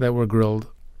that were grilled,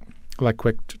 like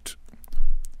quick,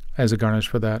 as a garnish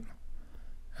for that.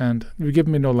 And you give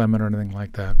me no lemon or anything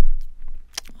like that.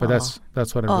 But that's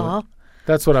what I would.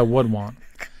 That's what I would want.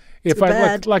 If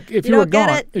if you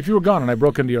were gone and I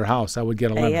broke into your house, I would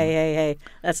get a lemon. Hey.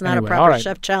 That's not a proper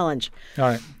chef challenge. All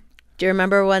right. Do you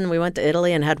remember when we went to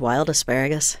Italy and had wild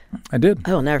asparagus? I did.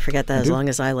 I will never forget that as long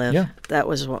as I live. Yeah. That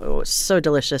was so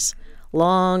delicious.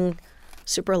 Long,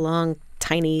 super long,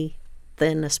 tiny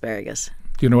thin asparagus.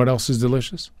 Do you know what else is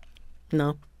delicious?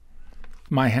 No.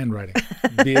 My handwriting.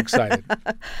 Be excited.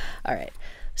 All right.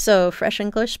 So fresh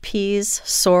English, peas,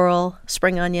 sorrel,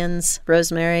 spring onions,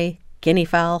 rosemary, guinea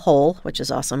fowl whole, which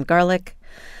is awesome, garlic,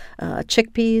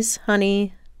 chickpeas,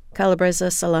 honey,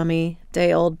 calabresa, salami,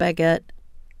 day-old baguette,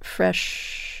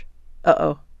 fresh,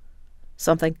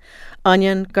 something,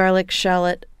 onion, garlic,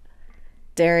 shallot,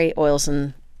 dairy, oils,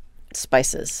 and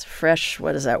spices. Fresh,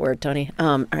 what is that word, Tony?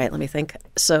 All right, let me think.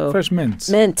 So fresh mints.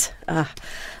 Mint.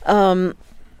 Wow.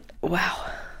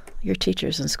 Your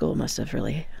teachers in school must have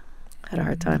really had a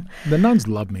hard time. The nuns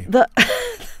love me.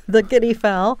 The guinea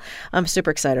fowl, I'm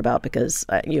super excited about because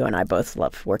you and I both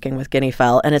love working with guinea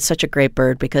fowl, and it's such a great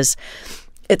bird because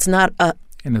it's not a...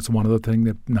 And it's one of the things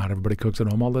that not everybody cooks at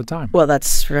home all the time. Well,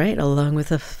 that's right, along with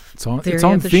the theory it's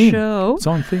on of the theme. show. It's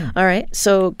on theme. All right,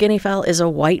 so guinea fowl is a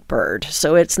white bird,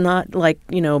 so it's not like,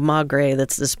 maigre,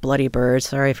 that's this bloody bird.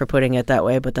 Sorry for putting it that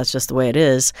way, but that's just the way it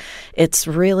is. It's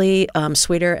really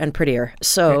sweeter and prettier.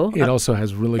 So it also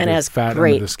has really good it has fat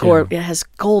under the skin. It has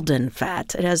golden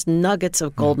fat. It has nuggets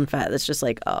of golden fat. It's just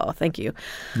like, oh, thank you,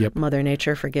 Mother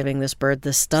Nature, for giving this bird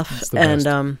this stuff. It's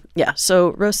the best.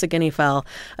 So roast the guinea fowl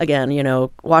again.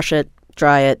 Wash it,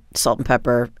 dry it, salt and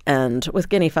pepper. And with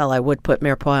guinea fowl, I would put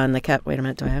mirepoix in the Wait a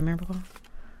minute, do I have mirepoix?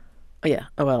 Oh, yeah.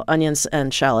 Oh, well, onions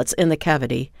and shallots in the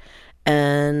cavity.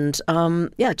 And,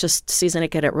 just season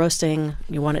it, get it roasting.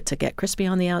 You want it to get crispy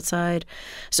on the outside.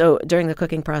 So during the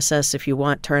cooking process, if you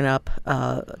want, turn it up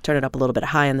a little bit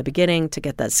high in the beginning to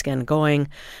get that skin going,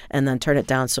 and then turn it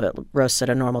down so it roasts at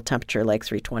a normal temperature, like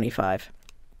 325.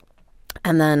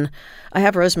 And then I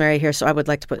have rosemary here, so I would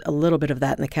like to put a little bit of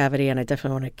that in the cavity, and I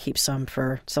definitely want to keep some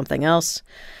for something else.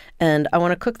 And I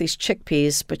want to cook these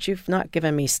chickpeas, but you've not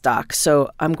given me stock, so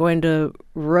I'm going to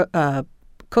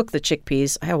cook the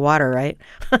chickpeas. I have water, right?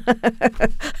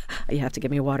 You have to give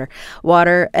me water.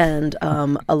 Water and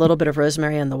a little bit of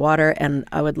rosemary in the water, and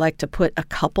I would like to put a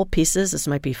couple pieces, this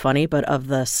might be funny, but of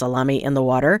the salami in the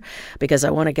water because I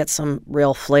want to get some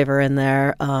real flavor in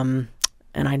there.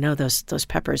 And I know those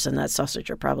peppers in that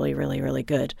sausage are probably really, really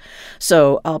good.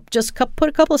 So I'll just put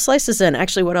a couple of slices in.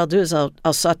 Actually, what I'll do is I'll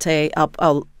saute,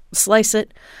 I'll slice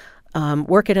it,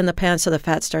 work it in the pan so the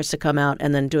fat starts to come out,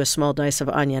 and then do a small dice of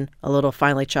onion, a little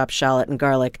finely chopped shallot and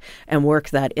garlic, and work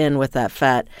that in with that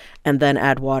fat, and then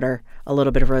add water, a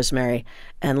little bit of rosemary,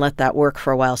 and let that work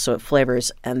for a while so it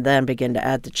flavors, and then begin to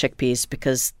add the chickpeas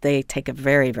because they take a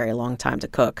very, very long time to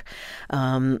cook.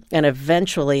 And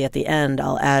eventually at the end,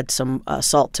 I'll add some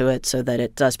salt to it so that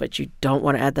it does, but you don't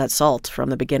want to add that salt from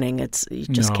the beginning. You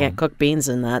just can't cook beans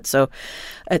in that. So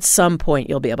at some point,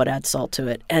 you'll be able to add salt to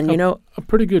it. And, a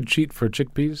pretty good cheat for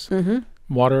chickpeas,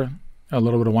 water, a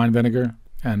little bit of wine vinegar,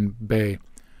 and bay.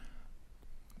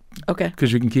 Okay.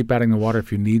 Because you can keep adding the water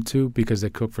if you need to because they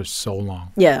cook for so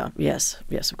long. Yeah, yes,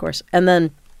 of course. And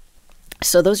then,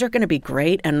 so those are going to be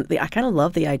great. And I kind of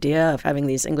love the idea of having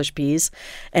these English peas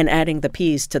and adding the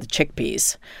peas to the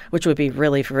chickpeas, which would be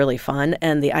really, really fun.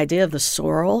 And the idea of the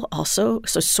sorrel also.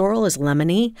 So sorrel is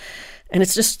lemony, and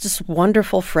it's just this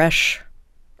wonderful fresh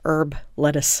herb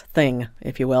lettuce thing,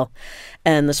 if you will,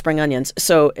 and the spring onions.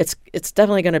 So it's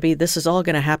definitely going to be, this is all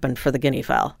going to happen for the guinea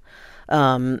fowl.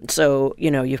 So,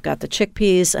 you've got the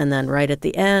chickpeas, and then right at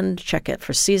the end, check it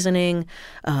for seasoning.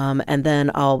 And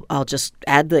then I'll just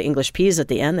add the English peas at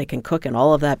the end. They can cook in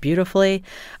all of that beautifully.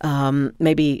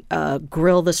 Maybe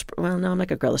grill the well, no, I'm not going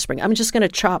to grill the spring. I'm just going to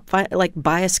chop,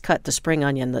 bias cut the spring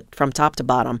onion from top to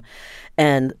bottom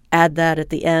and add that at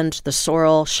the end. The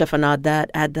sorrel, chiffonade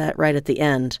that, add that right at the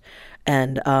end.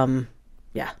 And,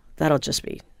 that'll just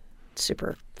be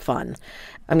super fun.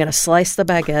 I'm going to slice the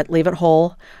baguette, leave it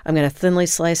whole. I'm going to thinly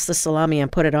slice the salami and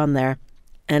put it on there.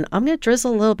 And I'm going to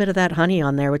drizzle a little bit of that honey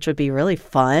on there, which would be really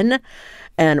fun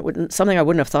and something I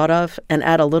wouldn't have thought of, and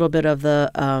add a little bit of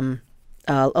a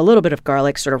little bit of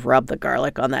garlic, sort of rub the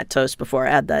garlic on that toast before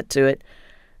I add that to it.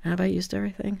 Have I used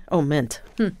everything? Oh, mint.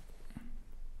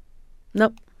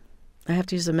 Nope. I have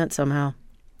to use the mint somehow.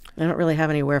 I don't really have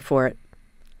anywhere for it.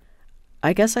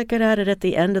 I guess I could add it at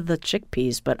the end of the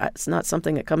chickpeas, but it's not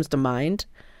something that comes to mind.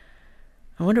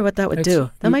 I wonder what that would do.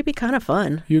 That might be kind of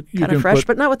fun. You kind of fresh,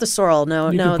 but not with the sorrel.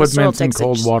 No, you can put mint in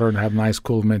cold water and have nice,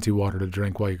 cool, minty water to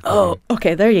drink while you cook. Oh,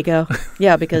 okay. There you go.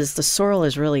 Yeah, because the sorrel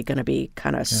is really going to be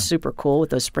kind of super cool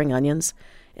with those spring onions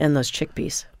and those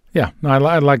chickpeas. Yeah. No,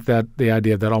 I like that, the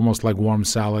idea of that almost like warm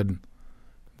salad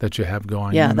that you have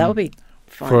going. Yeah, that would be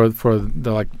fun. For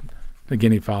the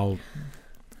guinea fowl.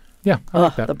 Yeah, I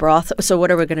like that. The broth. So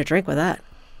what are we going to drink with that?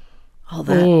 All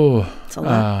that. Oh, it's a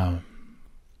lot.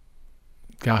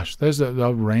 Gosh, there's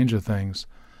a range of things.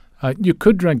 You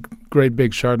could drink great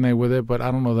big Chardonnay with it, but I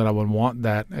don't know that I would want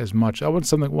that as much. I want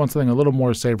something a little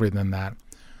more savory than that.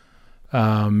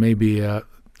 Maybe a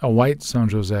white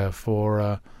Saint Joseph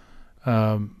or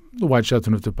the white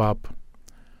Chateauneuf du Pape.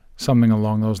 Something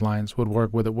along those lines would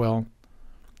work with it well.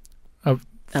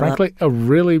 Frankly, a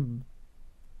really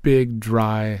big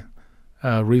dry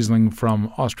Riesling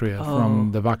from Austria,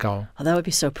 from the Wachau. Oh, that would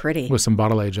be so pretty. With some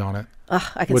bottle age on it.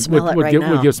 Oh, I can smell it right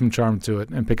now. Would give some charm to it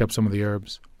and pick up some of the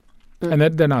herbs. And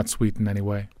they're not sweet in any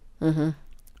way. Mm-hmm.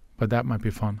 But that might be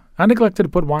fun. I neglected to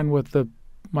put wine with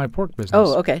my pork business.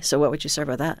 Oh, okay. So what would you serve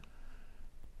with that?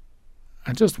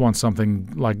 I just want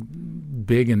something like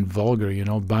big and vulgar,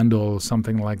 Bandol,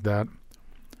 something like that.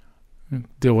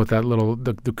 Deal with that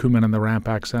the cumin and the ramp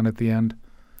accent at the end.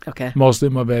 Okay. Mostly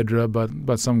Mourvedre,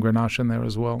 but some Grenache in there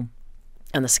as well.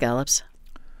 And the scallops?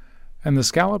 And the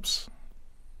scallops,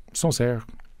 Sancerre.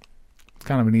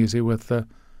 Kind of an easy with the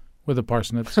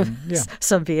parsnips. And, yeah.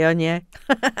 Some Viognier?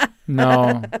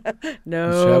 No.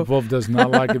 No. Chef Wolf does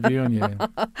not like a Viognier.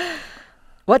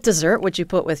 What dessert would you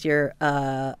put with your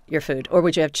food? Or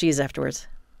would you have cheese afterwards?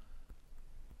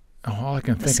 Oh, all I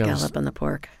can think of is... the scallop and the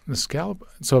pork. The scallop?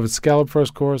 So if it's scallop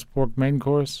first course, pork main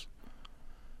course,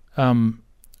 all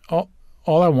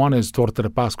I want is torta de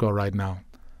Pasqua right now.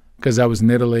 Because I was in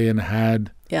Italy and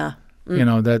had... Yeah.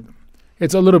 That...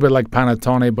 It's a little bit like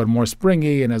panettone, but more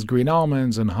springy and has green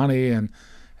almonds and honey and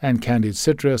candied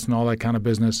citrus and all that kind of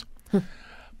business.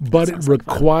 But it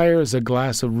requires a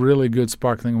glass of really good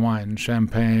sparkling wine,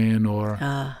 champagne or...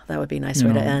 that would be a nice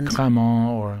way to end. Crémant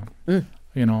or,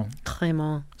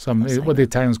 Crémant. What the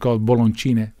Italians call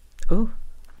boloncine. Ooh,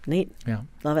 neat. Yeah.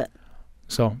 Love it.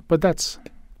 So, but that's...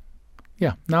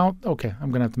 Yeah, now, okay,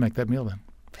 I'm going to have to make that meal then.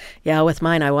 Yeah, with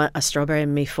mine, I want a strawberry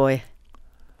mille-feuille.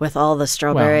 With all the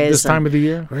strawberries. This time of the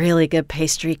year? Really good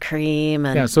pastry cream.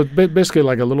 And so basically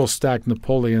like a little stacked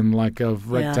Napoleon, like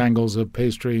of rectangles of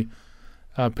pastry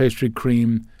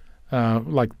cream,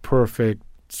 like perfect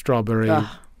strawberry.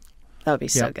 Oh, that would be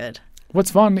so good.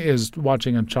 What's fun is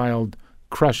watching a child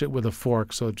crush it with a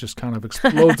fork so it just kind of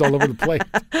explodes all over the plate.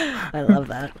 I love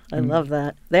that. I love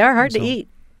that. They are hard to eat.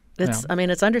 It's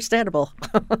it's understandable.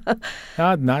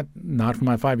 Not for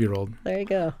my 5-year-old. There you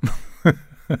go.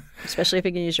 Especially if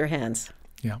you can use your hands.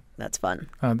 Yeah. That's fun.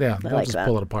 They'll just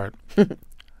pull it apart.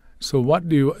 So what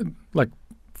do you,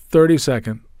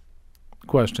 30-second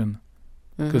question,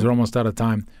 because we're almost out of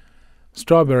time.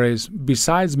 Strawberries,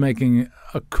 besides making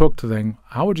a cooked thing,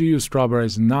 how would you use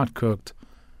strawberries not cooked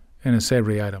in a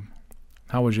savory item?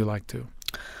 How would you like to?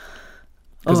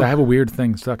 Because I have a weird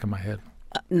thing stuck in my head.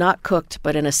 Not cooked,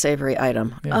 but in a savory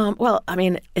item. Yeah.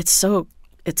 It's so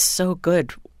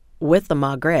good with the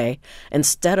Maigret,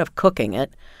 instead of cooking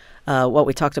it, what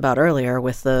we talked about earlier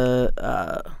with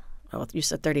the, you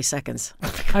said 30 seconds.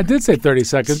 I did say 30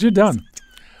 seconds. You're done.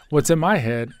 What's in my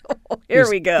head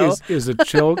we go. Is a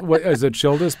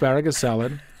chilled asparagus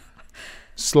salad,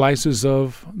 slices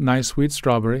of nice sweet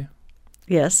strawberry.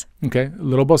 Yes. Okay. A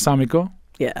little balsamico.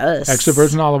 Yes. Extra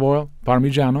virgin olive oil.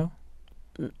 Parmigiano.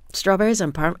 Strawberries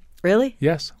and really?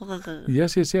 Yes.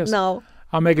 Yes. No.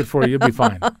 I'll make it for you. You'll be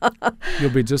fine.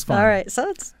 You'll be just fine. All right. So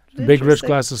it's big rich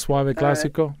glass of Suave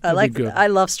Classico. Right. Good. I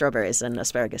love strawberries and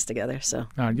asparagus together. So.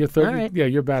 You're 30. All right. Yeah,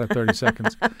 you're bad at 30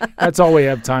 seconds. That's all we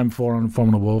have time for on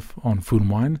Foreman and Wolf on Food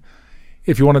and Wine.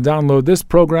 If you want to download this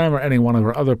program or any one of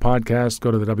our other podcasts,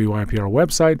 go to the WYPR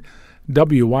website,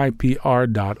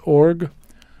 wypr.org.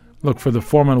 Look for the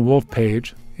Foreman and Wolf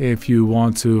page. If you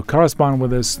want to correspond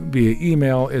with us via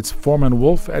email, it's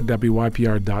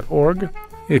foremanwolf@wypr.org.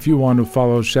 If you want to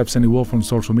follow Chef Cindy Wolf on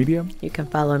social media, you can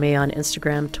follow me on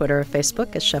Instagram, Twitter,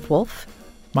 Facebook as Chef Wolf.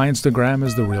 My Instagram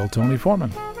is The Real Tony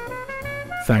Foreman.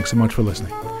 Thanks so much for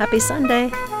listening. Happy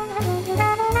Sunday.